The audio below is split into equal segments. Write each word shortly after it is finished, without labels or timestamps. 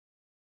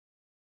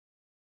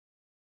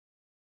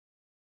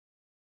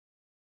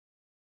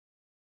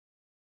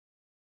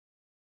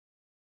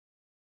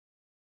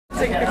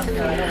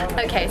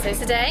Okay, so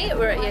today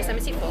we're at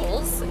Yosemite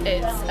Falls.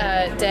 It's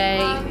day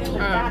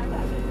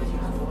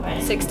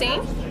 16,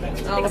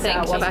 I think,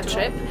 of our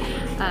trip.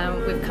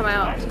 We've come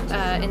out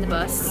in the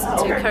bus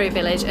to Curry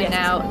Village, and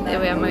now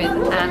we're with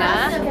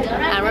Anna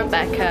and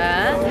Rebecca,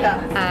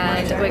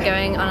 and we're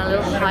going on a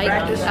little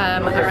hike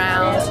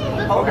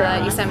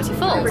around Yosemite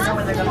Falls. It's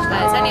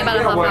only about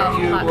a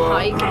half-hour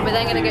hike. We're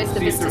then going to go to the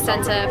visitor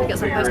center, pick up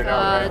some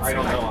postcards,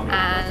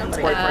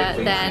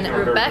 and then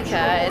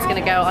Rebecca is going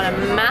to go on a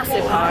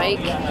massive hike.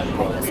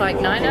 It's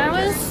like 9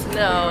 hours?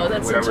 No,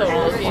 that's in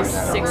total. It'll be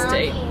 6 to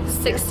 8.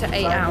 6 to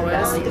 8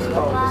 hours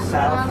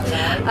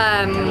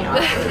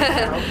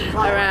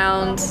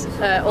around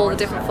all the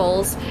different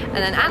falls, and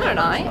then Anna and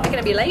I are going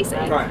to be lazy,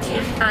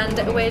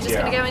 and we're just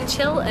going to go and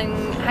chill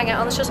and hang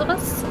out on the shuttle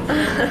bus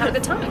and have a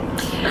good time.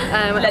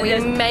 We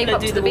may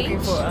pop to the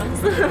beach.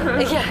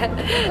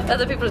 Yeah,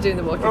 other people are doing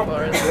the walking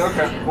for us.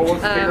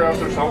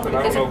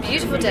 It's a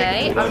beautiful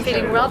day. I'm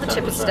feeling rather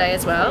chipper today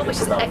as well,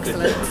 which is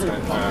excellent.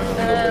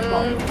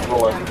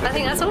 I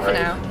think that's all for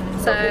now.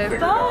 So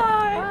bye.